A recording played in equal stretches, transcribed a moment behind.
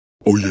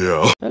Oh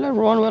yeah. Hello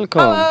everyone,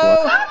 welcome.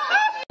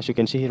 As you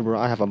can see here, bro,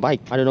 I have a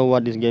bike. I don't know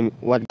what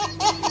what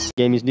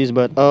game is this,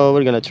 but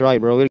we're gonna try,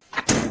 bro. We're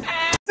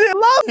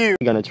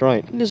gonna try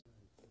it. This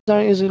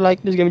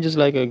game is just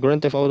like a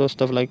Grand Theft Auto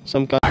stuff, like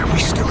some kind Are we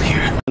still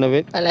here? of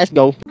it. Let's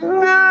go.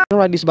 Can I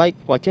ride this bike?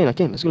 Oh, I can. Let's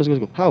go, let's go,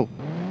 let's go. How?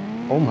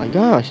 Oh my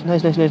gosh,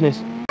 nice.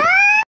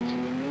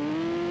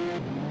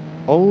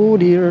 Oh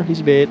dear,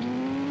 he's bad.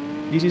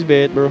 This is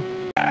bad, bro.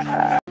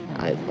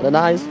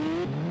 Nice.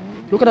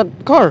 Look at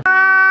that car.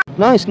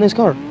 Nice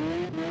car.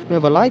 We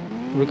have a light.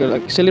 We can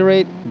like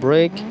accelerate,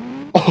 brake.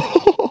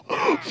 Oh,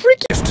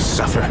 freaking! Just to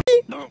suffer.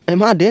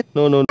 Am I dead?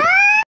 No.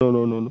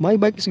 My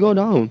bike is go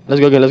down. Let's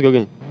go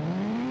again.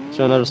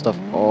 Try another stuff.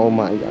 Oh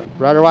my god.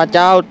 Brother, watch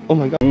out. Oh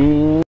my god.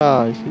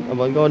 Gosh, I'm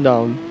about to go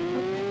down.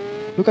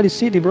 Look at the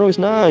city, bro. It's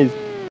nice.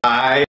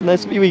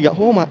 Nice view we got.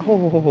 Oh my.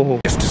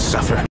 Just to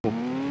suffer.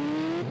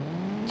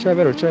 Try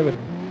better.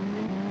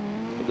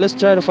 Let's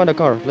try to find a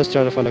car. We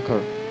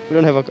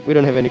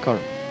don't have any car.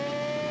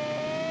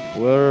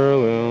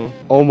 Well.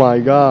 Oh my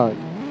god.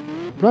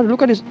 Brother,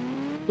 look at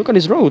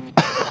this road.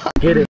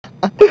 Hit it.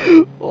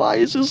 Why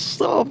is it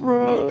so,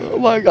 bro? Oh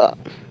my god.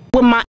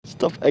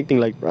 Stop acting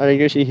like brother.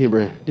 You see here,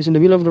 bro. This is in the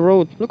middle of the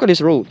road. Look at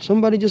this road.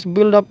 Somebody just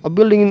built up a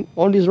building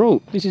on this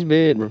road. This is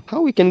bad, bro.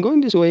 How we can go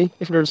in this way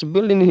if there's a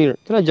building here?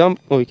 Can I jump?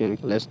 Oh, we can.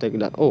 Let's take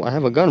that. Oh, I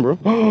have a gun, bro.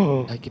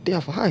 Oh, like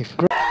GTA 5.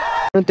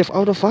 Grand Theft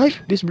Auto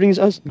 5? This brings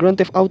us Grand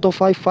Theft Auto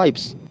 5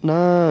 vibes.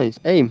 Nice.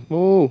 Aim.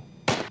 Oh.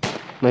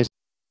 Nice.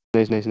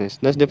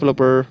 Nice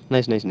developer.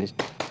 Nice. Let's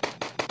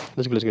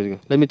go.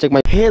 Let me check my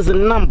Here's a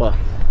number.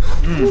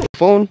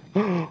 phone.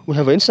 We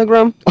have an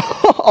Instagram.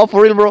 Oh,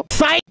 for real, bro.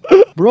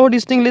 Bro,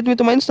 this thing led me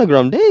to my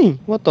Instagram. Dang.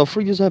 What the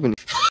freak just happened?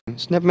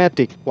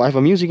 Snapmatic. Oh, I have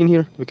a music in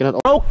here. We cannot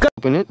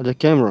open it. The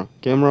camera,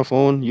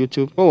 phone,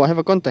 YouTube. Oh, I have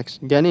a contacts.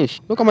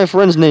 Ganesh. Look at my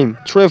friend's name.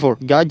 Trevor,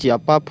 Gaji,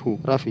 Apapu,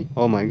 Rafi.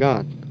 Oh my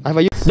god. I have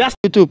a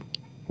YouTube.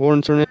 War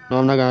internet. No,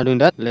 I'm not gonna do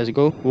that. Let's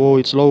go. Whoa,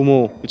 it's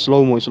slow-mo.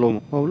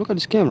 Oh, look at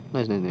this camera.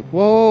 Nice.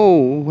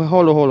 Whoa.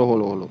 Hold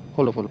on.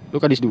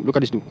 Look at this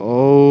dude.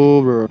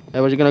 Oh, bro. Hey,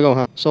 where's you gonna go,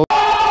 huh? So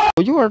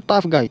you are a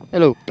tough guy.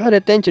 Hello. Pay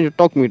attention to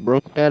talk with, bro.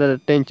 Pay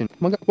attention. Oh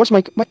my god.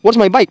 What's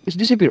my bike? It's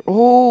disappeared.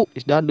 Oh,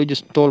 is that dude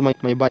just stole my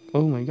bike?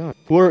 Oh my god.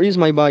 Where is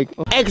my bike?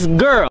 Oh.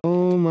 Ex-girl.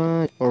 Oh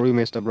my. Oh, we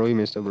messed up, bro. We're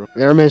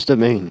messed up,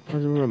 man.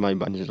 Where my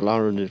bike? Is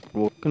louder than this.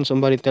 Can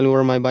somebody tell me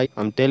where my bike?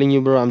 I'm telling you,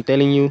 bro.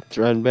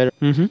 Try it better.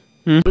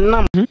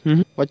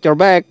 What's your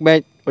back,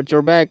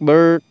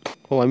 bird?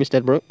 Oh, I missed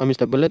that, bro. I missed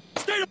that bullet.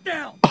 Stay up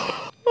down.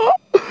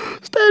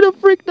 Stay the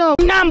freak down.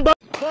 Number.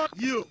 Fuck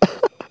you.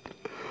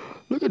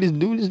 Look at this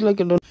dude. He's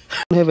like, I don't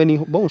have any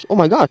bones. Oh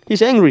my god.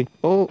 He's angry.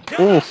 Oh,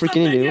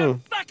 freaking idiot.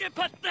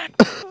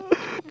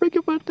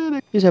 Freaking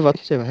pathetic. He's have a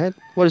head.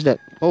 What is that?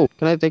 Oh,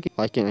 can I take it?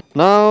 I can't.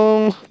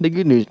 Now, the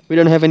good news. We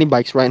don't have any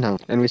bikes right now.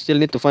 And we still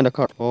need to find a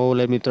car. Oh,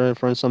 let me try to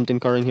find something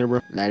car in here,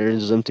 bro.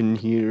 There's something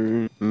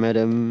here.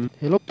 Madam.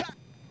 Hello?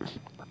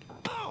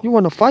 You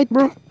wanna fight,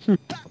 bro?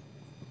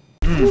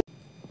 Look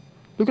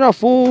at that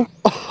fool.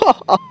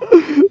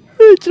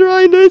 It's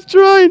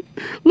trying.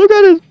 Look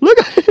at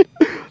it.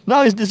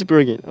 Now it's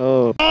disappearing again.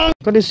 Oh.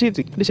 Look at the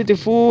city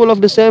full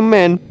of the same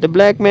man. The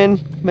black man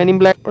in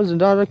black. Where's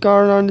the other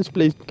car around this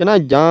place? Can I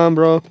jump,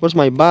 bro? Where's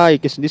my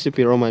bike? It's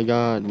disappeared. Oh my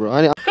god, bro.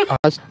 I think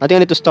I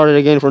need to start it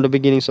again from the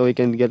beginning so I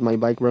can get my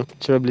bike, bro.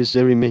 Terribly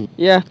sorry me.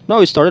 Yeah, now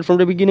it started from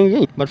the beginning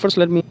again. But first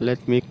let me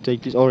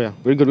take this. Oh yeah,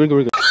 we're good.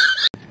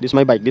 This is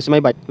my bike. Let's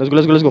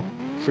go.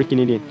 Freaking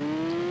idiot.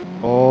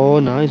 Oh,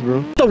 nice,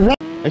 bro.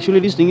 Actually,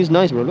 this thing is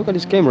nice, bro. Look at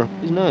this camera.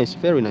 It's nice,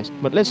 very nice.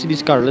 But let's see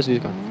this car.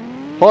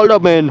 Hold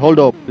up, man.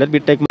 Let me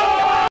take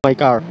my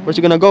car. Where's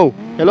you gonna go?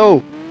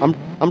 Hello.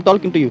 I'm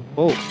talking to you.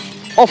 Oh,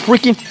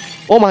 freaking.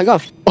 Oh my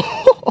god.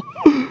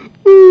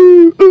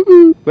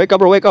 Wake up,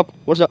 bro.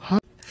 What's that?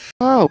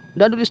 How?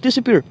 That dude just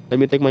disappeared.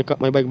 Let me take my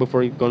bike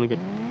before it's gonna get.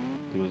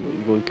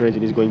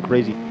 He's going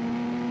crazy.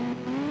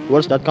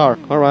 Where's that car?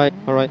 Alright.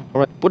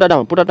 Put that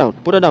down.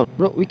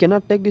 Bro, we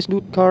cannot take this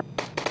dude car.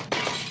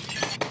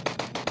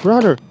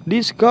 Brother,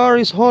 this car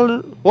is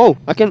holding. Whoa,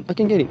 I can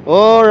get it.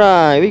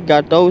 Alright, we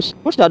got those.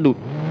 What's that dude?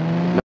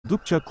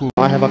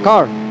 I have a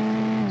car.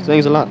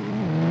 Thanks a lot.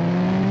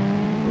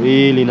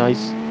 Really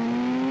nice.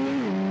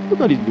 Look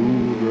at this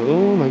dude, bro.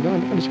 Oh my god,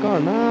 look at this car.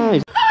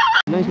 Nice.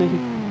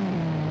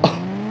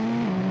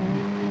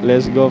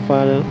 Let's go,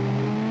 father.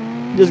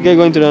 Just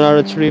going to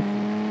another trip.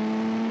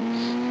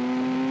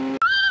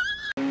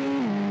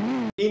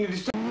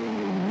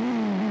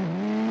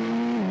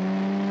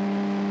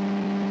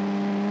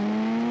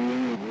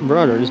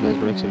 Brother, this is nice,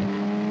 bro, actually.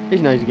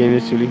 It's nice game,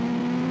 actually.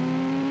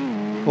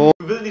 Oh,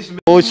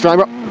 it's trying,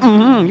 bro.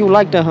 You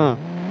like that, huh?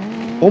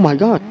 Oh my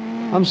god.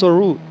 I'm so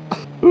rude.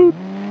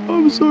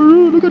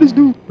 Look at this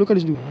dude.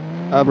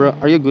 Bro,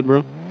 are you good,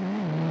 bro?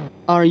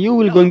 Are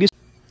you going to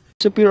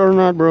disappear or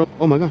not, bro?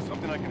 Oh my god.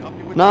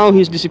 Now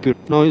he's disappeared.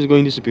 Now he's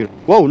going to disappear.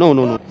 Whoa,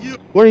 no.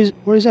 Where is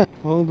that?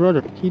 Oh,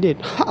 brother, he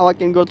did. How I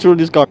can go through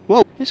this car?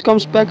 Whoa, this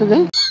comes back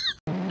again.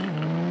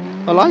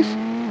 Alive?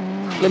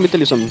 Let me tell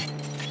you something.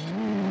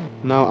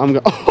 Now I'm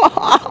gonna.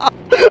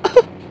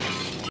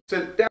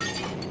 Sit down.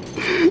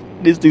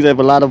 These things have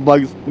a lot of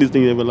bugs. These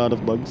things have a lot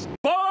of bugs.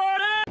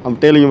 I'm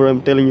telling you, bro.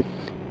 I'm telling you.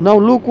 Now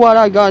look what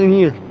I got in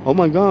here. Oh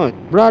my god.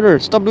 Brother,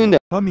 stop doing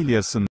that.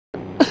 Familiasın.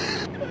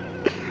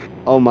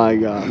 Oh my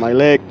god. My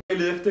leg.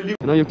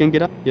 Now you can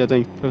get up. Yeah,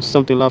 thanks. There's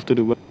something left to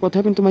do. But what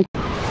happened to my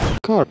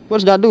car?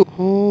 What's that do?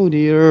 Oh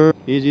dear.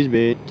 This is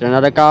bad. There's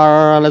another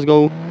car. Let's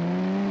go.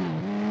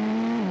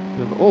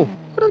 Oh,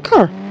 look at that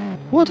car.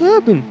 What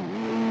happened?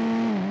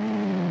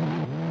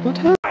 What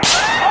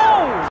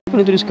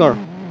happened to this car?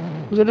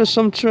 Was there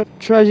some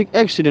tragic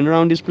accident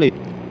around this place?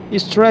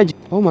 It's tragic.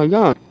 Oh my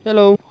god.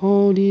 Hello.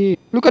 Oh dear.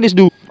 Look at this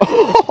dude.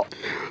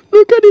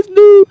 Look at this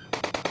dude.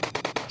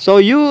 So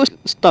you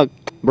stuck.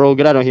 Bro,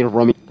 get out of here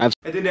from me. I have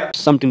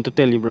something to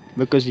tell you, bro.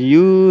 Because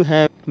you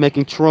have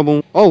making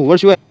trouble. Oh,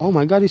 where's you at? Oh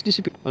my god, it's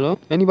disappeared. Hello?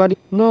 Anybody?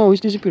 No,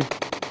 it's disappeared.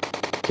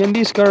 Can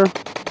this car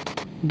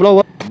blow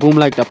up? Boom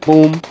like that.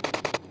 Boom.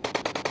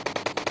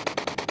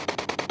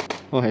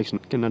 Oh heck,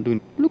 cannot do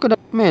it. Look at that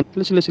man.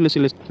 Listen. Put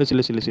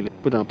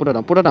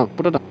it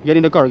down. Get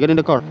in the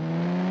car.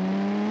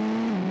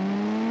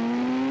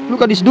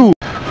 Look at this dude.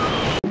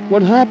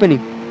 What happening?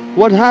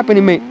 What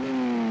happening, mate?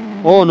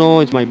 Oh no,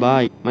 it's my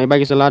bike. My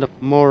bike is a lot of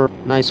more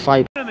nice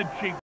fight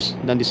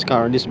than this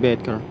car, this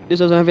bad car. This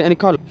doesn't have any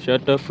color.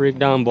 Shut the freak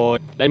down, boy.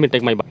 Let me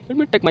take my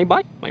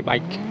bike. My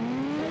bike.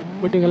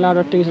 We're doing a lot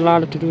of things, a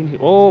lot to do in here.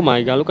 Oh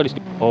my god, look at this.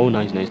 Oh,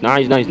 nice.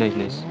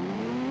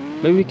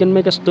 Maybe we can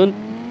make a stunt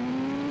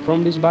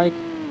from this bike.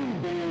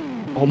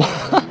 Oh my.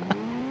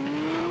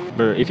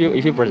 If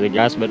you press the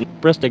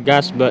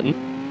gas button,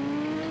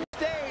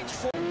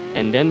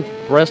 and then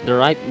press the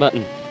right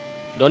button.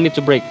 Don't need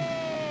to brake.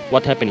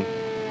 What's happening?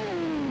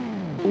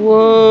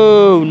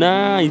 Whoa,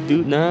 nice,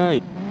 dude,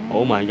 nice.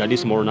 Oh my god, this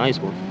is more nice,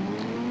 bro.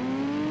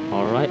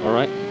 Alright.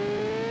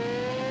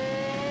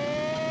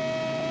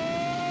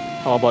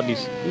 How about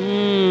this?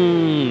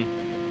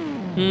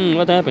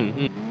 What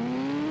happened?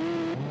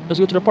 Let's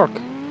go to the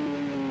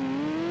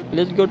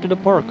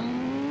park.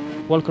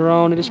 Walk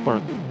around in this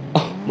park.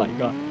 Oh my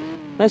god.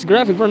 Nice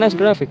graphic, bro, nice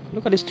graphic.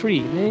 Look at this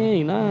tree.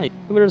 Hey, nice.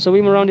 There's a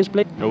swim around this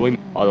place. The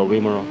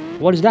swim around.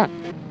 What is that?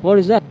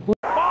 Is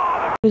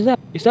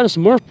that a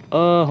Smurf?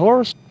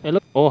 Horse? Hello?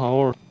 Oh, a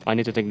horse. I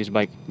need to take this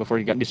bike before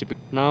it got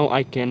disappeared. Now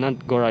I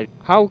cannot go ride.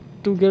 How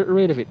to get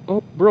rid of it?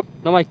 Oh, bro.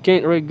 Now I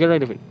can't get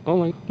rid of it. Oh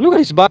my. Look at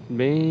this bike.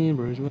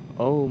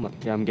 Oh my.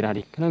 Yeah, I'm getting out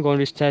of here. Can I go on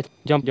this chat?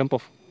 Jump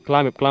off.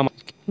 Climb up.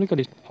 Look at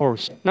this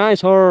horse.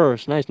 Nice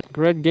horse. Nice.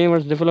 Great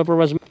gamers developer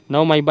was.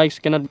 Now my bikes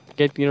cannot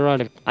get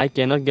around it. I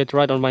cannot get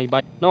right on my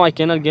bike. No, I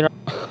cannot get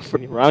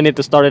I need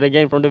to start it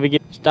again from the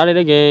beginning. Start it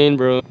again,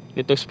 bro.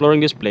 Need to exploring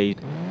this place.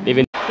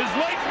 Living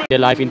their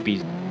life in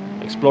peace.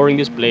 Exploring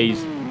this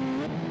place.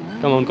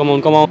 Come on.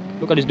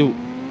 Look at this dude.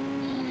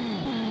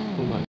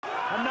 Oh my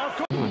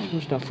gosh,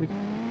 where's that freak?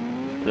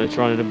 Let's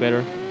run it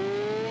better.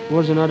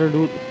 Where's another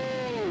dude?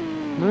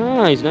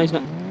 Nice.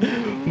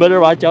 Better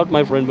watch out,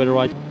 my friend. Better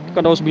watch. Look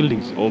at those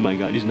buildings. Oh my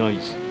god, it's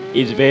nice.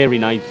 It's very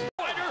nice.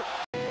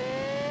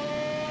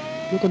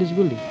 Look at this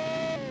building.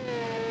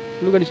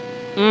 Look at this.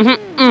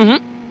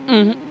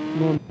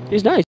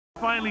 It's nice.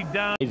 Finally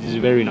down. It is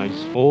very nice.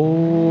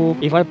 Oh,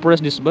 if I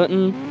press this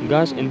button,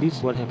 guys, and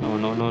this, what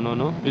happened? Oh,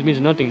 no. It means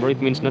nothing, bro.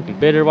 It means nothing.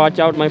 Better watch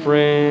out, my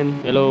friend.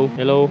 Hello.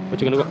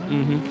 What you gonna go?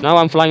 Now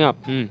I'm flying up.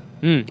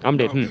 I'm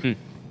dead.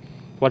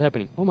 What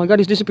happening? Oh my god,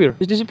 he's disappeared.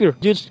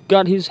 Just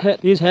got his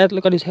head.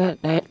 Look at his head.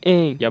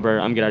 Yeah, bro,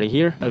 I'm getting out of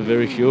here. I'm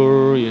very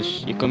sure.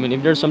 Yes, you comment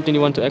if there's something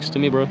you want to ask to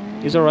me, bro.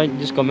 It's alright.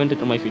 Just comment it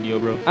on my video,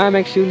 bro. I'm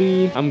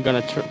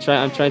gonna try.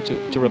 I'm trying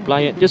to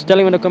reply it. Just tell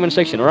him in the comment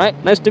section. Alright.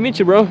 Nice to meet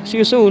you, bro. See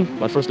you soon.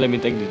 But first, let me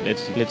take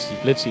this.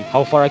 Let's see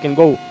how far I can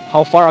go.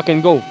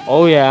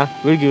 Oh yeah,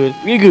 we're good.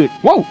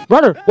 Whoa,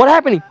 brother, what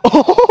happening?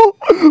 Oh,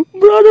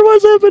 brother,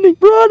 what's happening?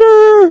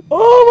 Brother!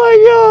 Oh my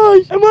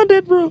gosh, I'm on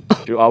dead, bro.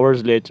 2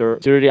 hours later,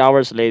 30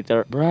 hours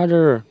later.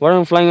 Brother, why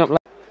am I flying up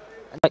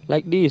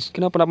like this?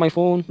 Can I open up my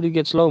phone? Did it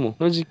get slow-mo?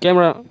 Where's the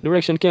camera?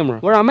 Direction camera.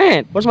 Where I'm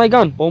at? Where's my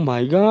gun? Oh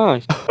my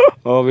gosh.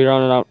 Oh, we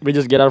ran it out. We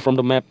just get out from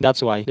the map.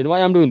 That's why. Then why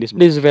I'm doing this?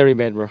 This is very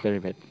bad, bro. Very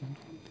bad.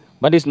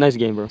 But it's a nice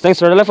game, bro. Thanks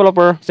for the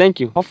developer. Thank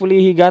you. Hopefully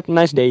he got a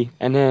nice day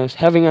and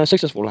having a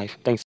successful life.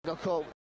 Thanks.